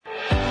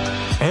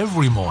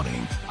every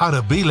morning.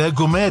 Arabile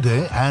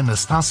Gumede and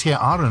Nastasia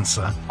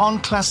Aronsa on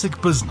Classic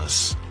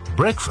Business.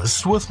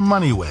 Breakfast with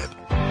MoneyWeb.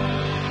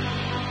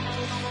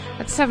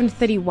 At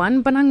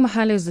 7:31, Bonang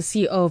Mohale, is the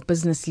CEO of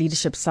Business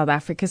Leadership South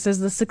Africa, says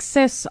the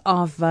success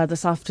of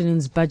this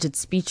afternoon's budget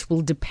speech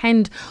will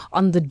depend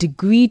on the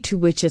degree to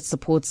which it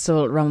supports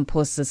Cyril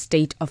Ramaphosa's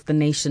State of the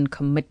Nation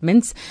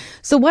commitments.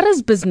 So what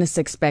does business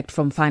expect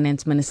from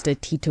Finance Minister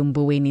Tito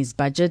Mbowene's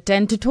budget?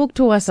 And to talk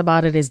to us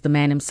about it is the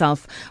man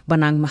himself,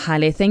 Bonang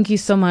Mohale. Thank you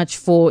so much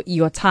for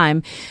your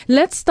time.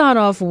 Let's start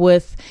off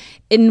with,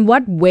 in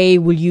what way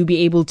will you be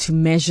able to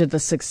measure the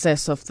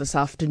success of this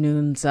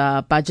afternoon's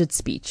budget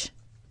speech?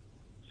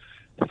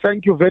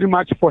 Thank you very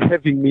much for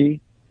having me.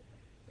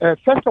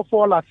 First of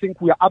all, I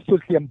think we are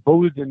absolutely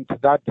emboldened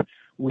that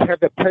we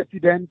have a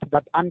president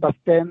that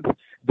understands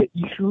the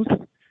issues,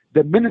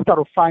 the Minister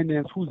of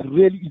Finance who's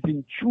really is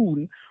in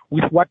tune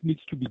with what needs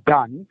to be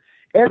done.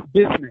 As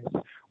business,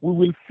 we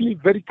will feel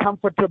very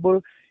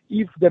comfortable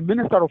if the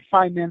Minister of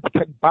Finance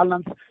can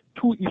balance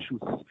two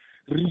issues.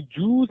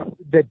 Reduce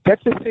the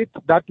deficit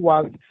that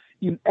was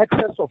in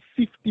excess of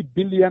 50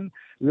 billion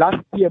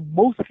last year,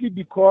 mostly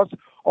because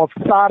of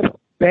SARS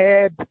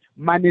bad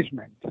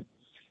management.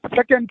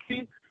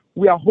 Secondly,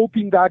 we are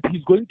hoping that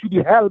he's going to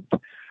be helped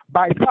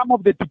by some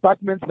of the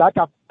departments that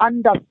have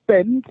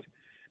underspent,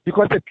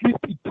 because at least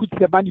it puts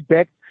the money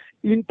back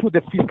into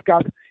the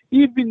fiscal,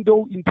 even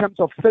though in terms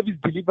of service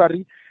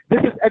delivery, this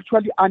is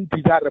actually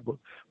undesirable.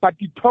 But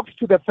it talks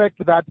to the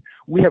fact that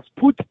we have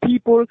put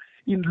people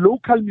in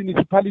local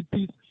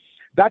municipalities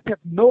that have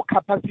no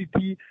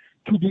capacity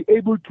to be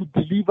able to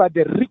deliver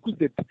the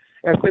requisite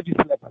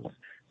service levels.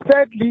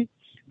 Thirdly,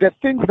 the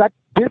things that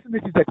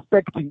business is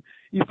expecting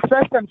is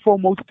first and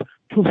foremost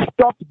to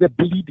stop the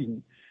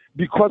bleeding,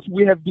 because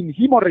we have been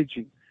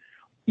hemorrhaging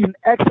in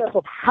excess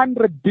of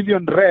 100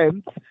 billion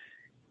rands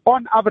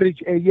on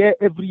average a year,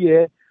 every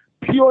year,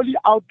 purely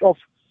out of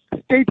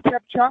state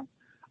capture,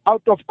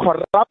 out of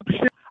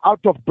corruption, out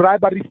of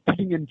bribery,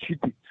 stealing and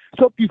cheating.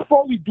 So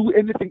before we do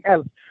anything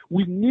else,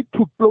 we need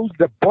to close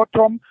the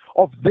bottom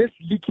of this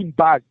leaking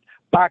bucket.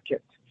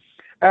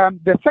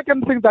 The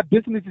second thing that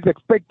business is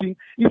expecting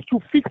is to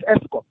fix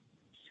Eskom.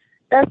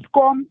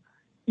 Eskom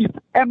is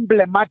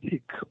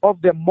emblematic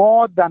of the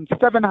more than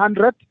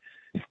 700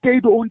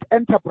 state-owned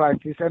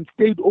enterprises and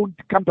state-owned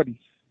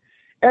companies.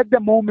 At the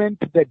moment,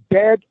 the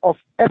debt of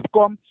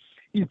Eskom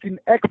is in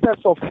excess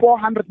of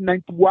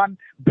 491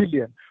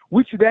 billion,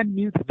 which then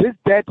means this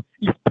debt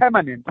is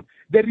permanent.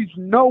 There is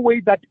no way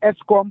that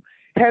Eskom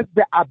has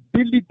the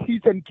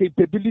abilities and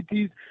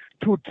capabilities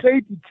to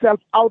trade itself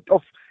out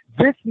of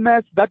this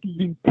mess that has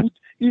been put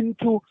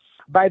into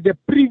by the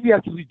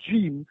previous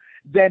regime,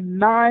 the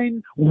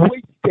 9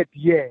 wasted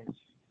years.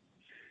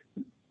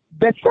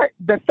 The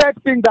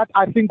third thing that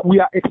I think we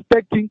are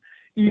expecting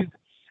is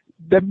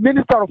the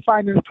Minister of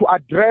Finance to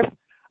address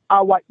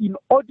our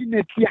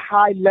inordinately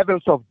high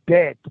levels of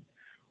debt.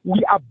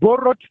 We are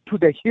borrowed to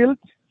the hilt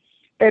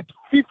at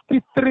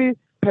 53%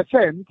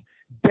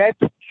 debt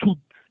to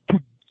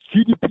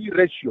GDP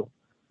ratio.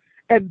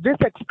 And this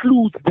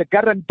excludes the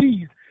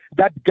guarantees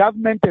that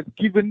government has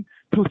given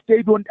to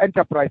state-owned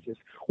enterprises.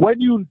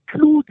 When you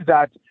include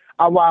that,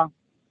 our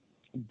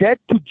debt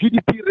to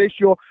GDP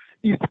ratio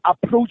is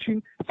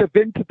approaching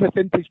 70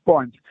 percentage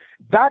points.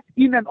 That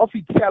in and of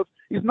itself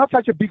is not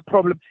such a big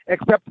problem,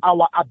 except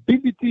our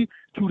ability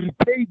to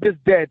repay this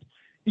debt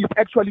is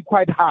actually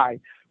quite high.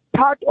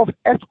 Part of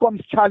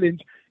Eskom's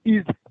challenge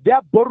is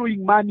they're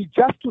borrowing money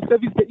just to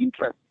service the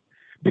interest,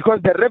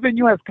 because the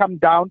revenue has come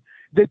down,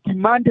 the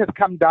demand has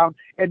come down,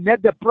 and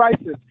yet the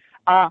prices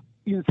are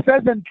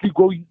incessantly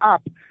going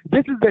up.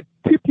 This is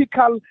a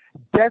typical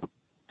debt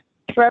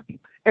trap,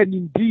 and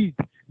indeed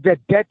the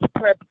debt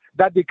trap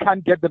that they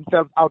can't get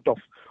themselves out of.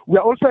 We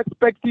are also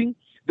expecting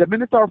the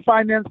Minister of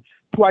Finance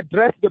to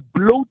address the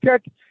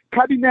bloated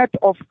cabinet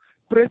of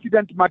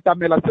President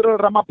Matamela Cyril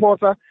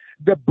Ramaphosa,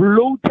 the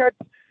bloated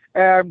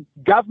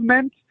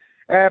government,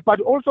 but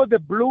also the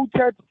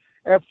bloated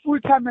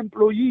full-time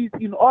employees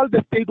in all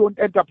the state-owned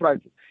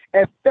enterprises.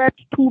 A third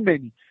too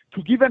many.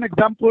 To give an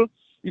example,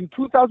 in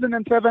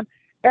 2007,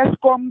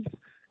 Eskom's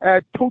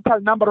total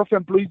number of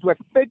employees were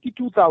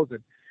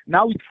 32,000.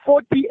 Now it's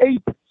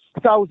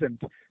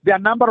 48,000. Their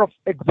number of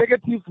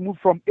executives moved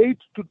from 8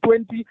 to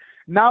 20,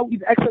 now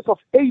in excess of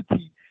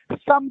 80.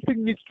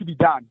 Something needs to be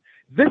done.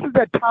 This is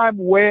a time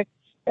where,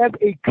 as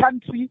a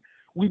country,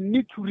 we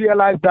need to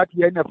realize that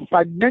we are in a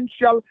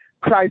financial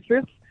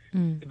crisis.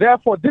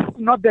 Therefore, this is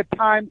not the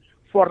time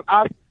for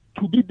us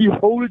to be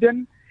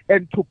beholden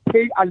and to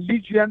pay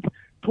allegiance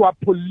to our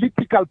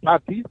political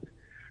parties,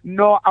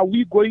 nor are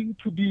we going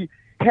to be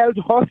held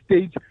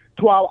hostage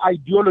to our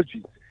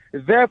ideologies.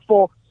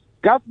 Therefore,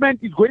 government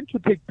is going to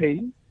take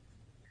pain.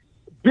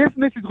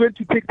 Business is going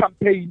to take some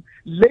pain.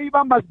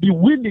 Labor must be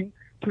willing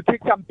to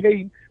take some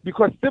pain,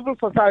 because civil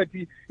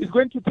society is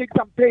going to take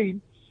some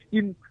pain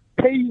in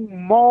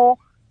paying more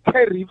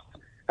tariffs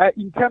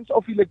in terms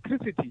of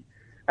electricity.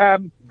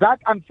 That,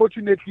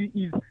 unfortunately,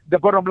 is the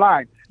bottom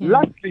line.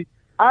 Lastly,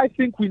 I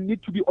think we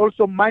need to be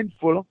also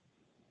mindful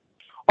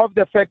of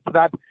the fact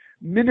that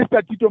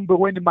Minister Tito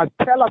Mboweni must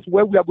tell us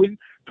where we are going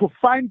to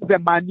find the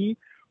money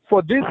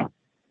for this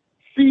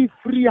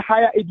fee-free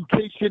higher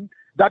education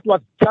that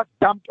was just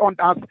dumped on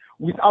us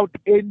without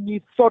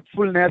any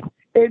thoughtfulness,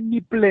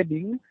 any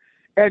planning.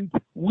 And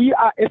we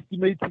are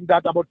estimating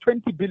that about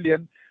 20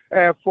 billion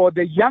for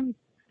the young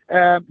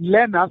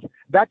learners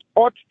that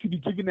ought to be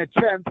given a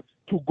chance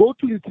to go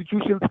to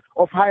institutions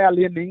of higher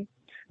learning,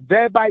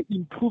 thereby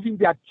improving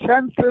their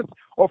chances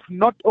of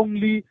not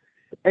only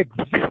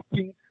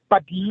existing,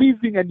 but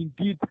living and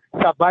indeed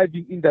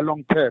surviving in the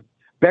long term.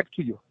 Back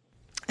to you.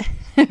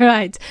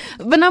 Right.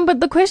 But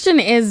the question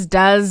is,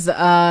 does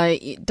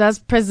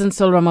President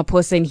Cyril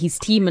Ramaphosa and his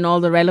team and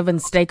all the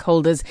relevant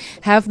stakeholders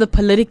have the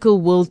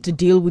political will to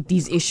deal with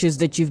these issues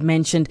that you've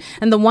mentioned?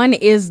 And the one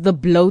is the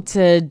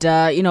bloated,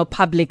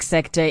 public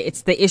sector.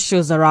 It's the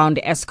issues around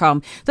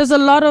Eskom. There's a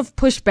lot of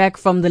pushback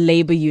from the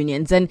labor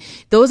unions, and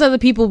those are the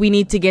people we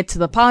need to get to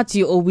the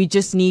party, or we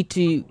just need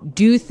to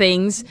do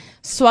things,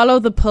 swallow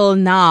the pill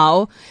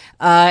now,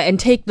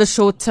 and take the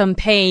short-term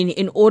pain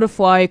in order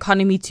for our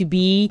economy to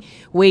be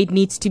where it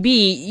needs to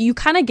be. You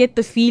kind of get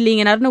the feeling,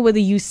 and I don't know whether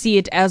you see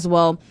it as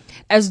well,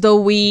 as though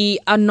we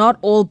are not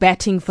all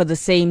batting for the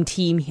same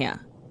team here.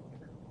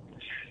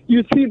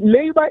 You see,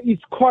 Labour is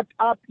caught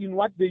up in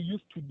what they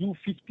used to do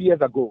 50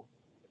 years ago.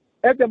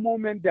 At the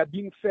moment, they're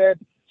being fed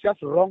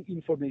just wrong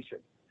information.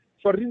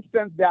 For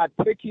instance, they are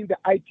taking the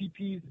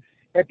IPPs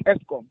at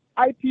Eskom.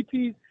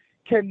 IPPs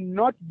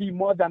cannot be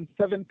more than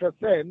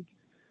 7%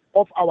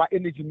 of our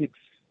energy mix.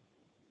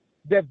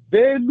 The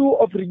value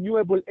of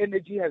renewable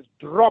energy has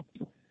dropped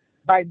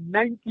by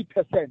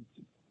 90%.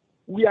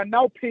 We are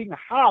now paying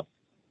half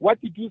what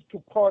it used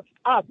to cost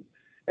us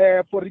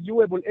for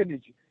renewable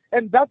energy.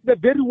 And that's the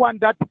very one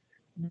that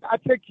we are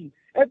taking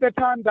at the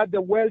time that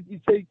the world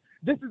is saying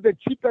this is the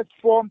cheapest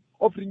form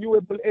of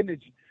renewable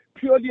energy,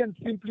 purely and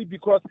simply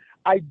because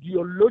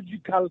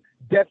ideological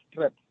death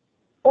traps.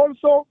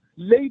 Also,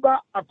 Labour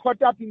are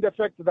caught up in the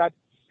fact that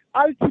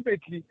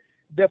ultimately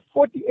the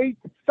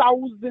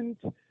 48,000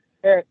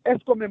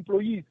 Eskom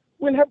employees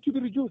will have to be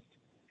reduced.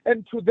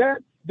 And to that,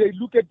 they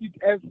look at it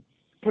as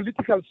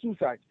political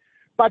suicide.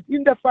 But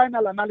in the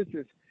final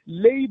analysis,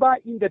 Labour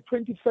in the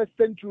 21st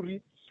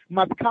century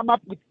must come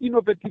up with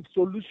innovative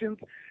solutions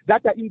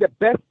that are in the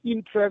best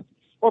interest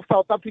of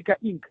South Africa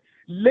Inc.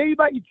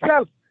 Labour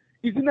itself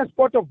is in a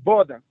spot of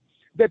bother.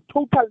 The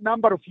total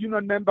number of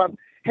union members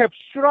have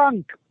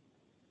shrunk.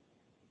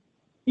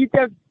 It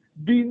has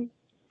been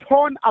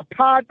torn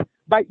apart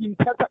by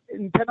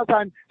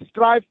internecine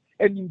strife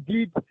and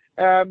indeed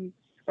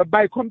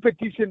by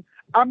competition.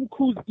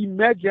 AMCU's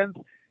emergence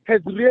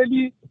has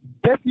really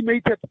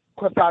decimated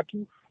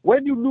COSATU.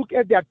 When you look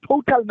at their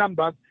total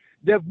numbers,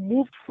 they've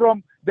moved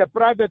from the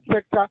private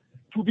sector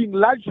to being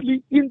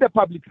largely in the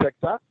public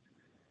sector.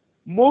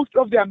 Most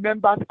of their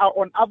members are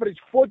on average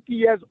 40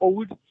 years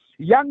old.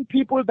 Young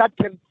people that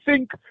can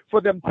think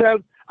for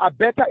themselves, are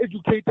better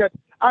educated,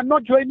 are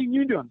not joining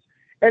unions.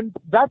 And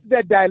that's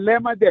the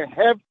dilemma they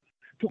have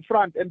to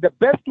front. And the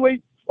best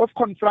way of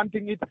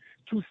confronting it,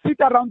 to sit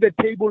around the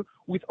table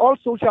with all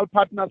social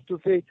partners to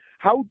say,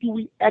 how do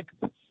we act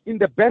in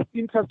the best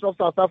interest of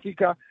South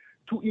Africa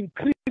to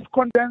increase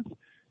confidence,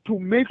 to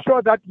make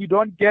sure that we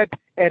don't get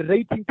a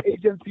rating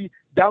agency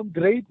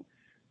downgrade,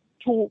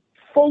 to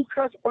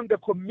focus on the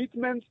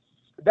commitments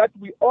that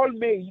we all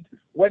made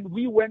when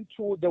we went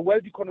to the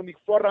World Economic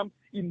Forum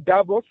in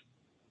Davos.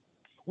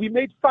 We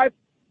made 5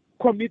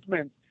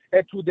 commitments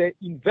to the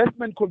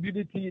investment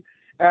community,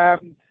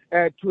 to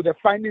the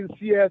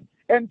financiers,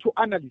 and to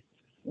analysts.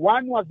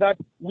 One was that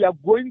we are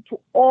going to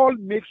all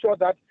make sure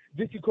that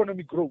this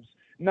economy grows.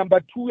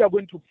 Number 2, we are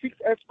going to fix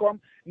Eskom.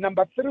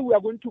 Number 3, we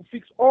are going to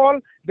fix all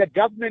the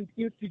government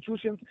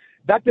institutions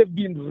that have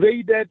been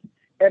raided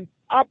and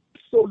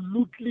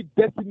absolutely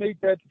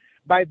decimated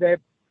by the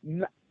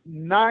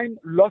 9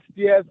 lost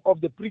years of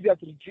the previous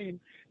regime.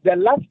 The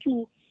last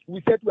 2,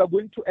 we said we are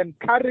going to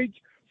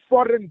encourage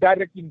foreign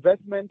direct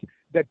investment.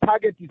 The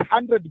target is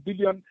 $100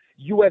 billion.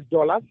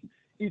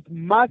 It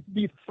must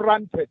be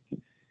fronted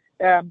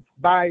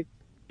by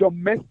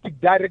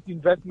domestic direct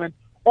investment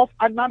of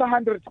another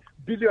 100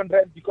 billion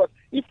rand, because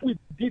if we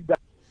did that,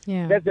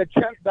 there's a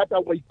chance that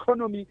our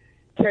economy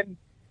can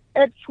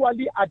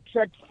actually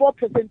attract 4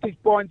 percentage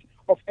points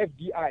of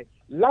FDI.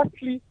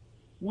 Lastly,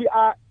 we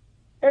are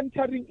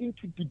entering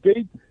into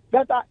debates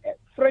that are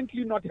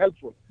frankly not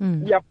helpful.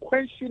 We are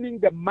questioning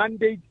the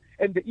mandate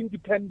and the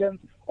independence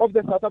of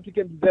the South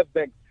African Reserve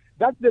Bank.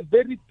 That's the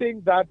very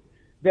thing that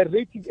the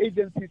rating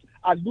agencies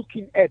are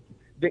looking at,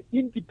 the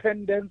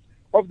independence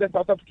of the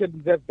South African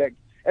Reserve Bank.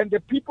 And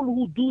the people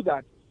who do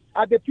that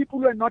are the people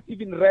who have not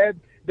even read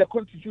the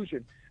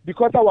Constitution,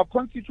 because our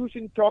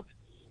Constitution talks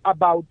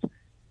about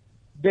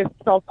the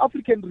South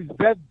African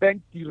Reserve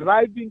Bank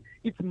deriving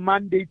its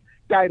mandate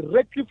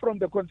directly from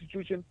the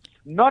Constitution,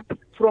 not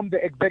from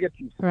the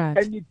executive. Right.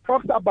 And it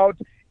talks about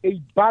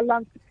a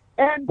balanced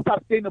and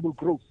sustainable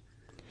growth.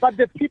 But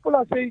the people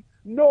are saying,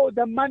 no,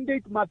 the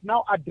mandate must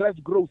now address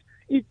growth.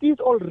 It is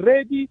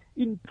already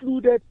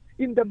included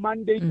in the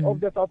mandate of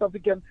the South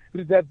African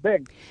Reserve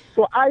Bank.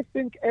 So I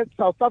think as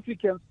South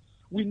Africans,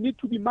 we need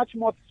to be much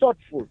more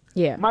thoughtful,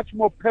 much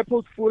more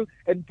purposeful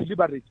and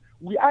deliberate.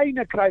 We are in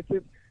a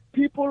crisis.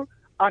 People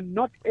are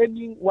not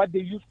earning what they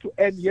used to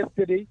earn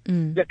yesterday.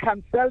 They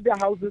can't sell their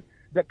houses.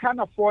 They can't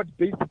afford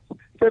basic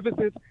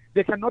services.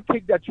 They cannot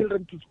take their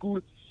children to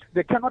school.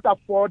 They cannot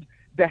afford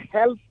the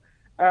health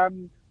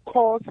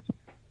cost.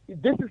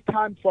 This is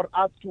time for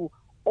us to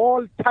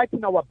all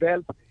tighten our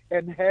belts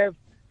and have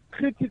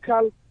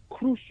critical,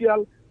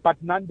 crucial, but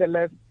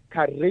nonetheless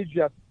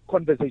courageous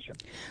conversation.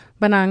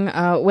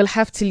 Bonang, we'll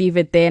have to leave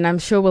it there, and I'm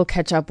sure we'll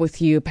catch up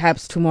with you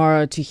perhaps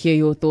tomorrow to hear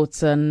your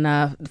thoughts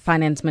on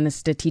Finance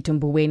Minister Tito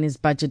Mbowene's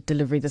budget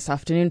delivery this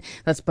afternoon.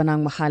 That's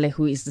Bonang Mohale,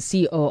 who is the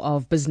CEO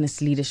of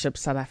Business Leadership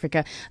South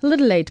Africa. A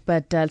little late,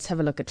 but let's have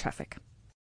a look at traffic.